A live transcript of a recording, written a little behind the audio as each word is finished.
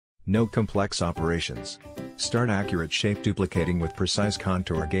No complex operations. Start accurate shape duplicating with precise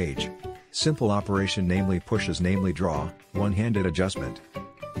contour gauge. Simple operation, namely pushes, namely draw, one-handed adjustment.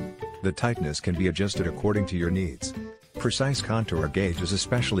 The tightness can be adjusted according to your needs. Precise contour gauge is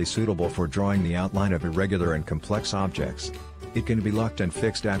especially suitable for drawing the outline of irregular and complex objects. It can be locked and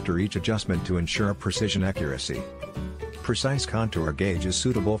fixed after each adjustment to ensure precision accuracy. Precise contour gauge is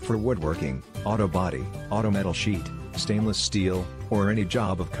suitable for woodworking, auto body, auto metal sheet, stainless steel, or any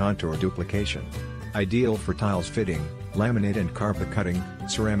job of contour duplication. Ideal for tiles fitting, laminate and carpet cutting,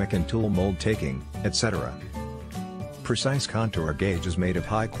 ceramic and tool mold taking, etc. Precise contour gauge is made of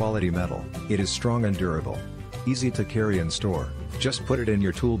high-quality metal. It is strong and durable. Easy to carry and store. Just put it in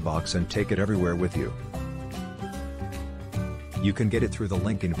your toolbox and take it everywhere with you. You can get it through the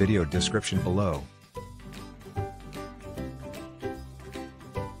link in video description below.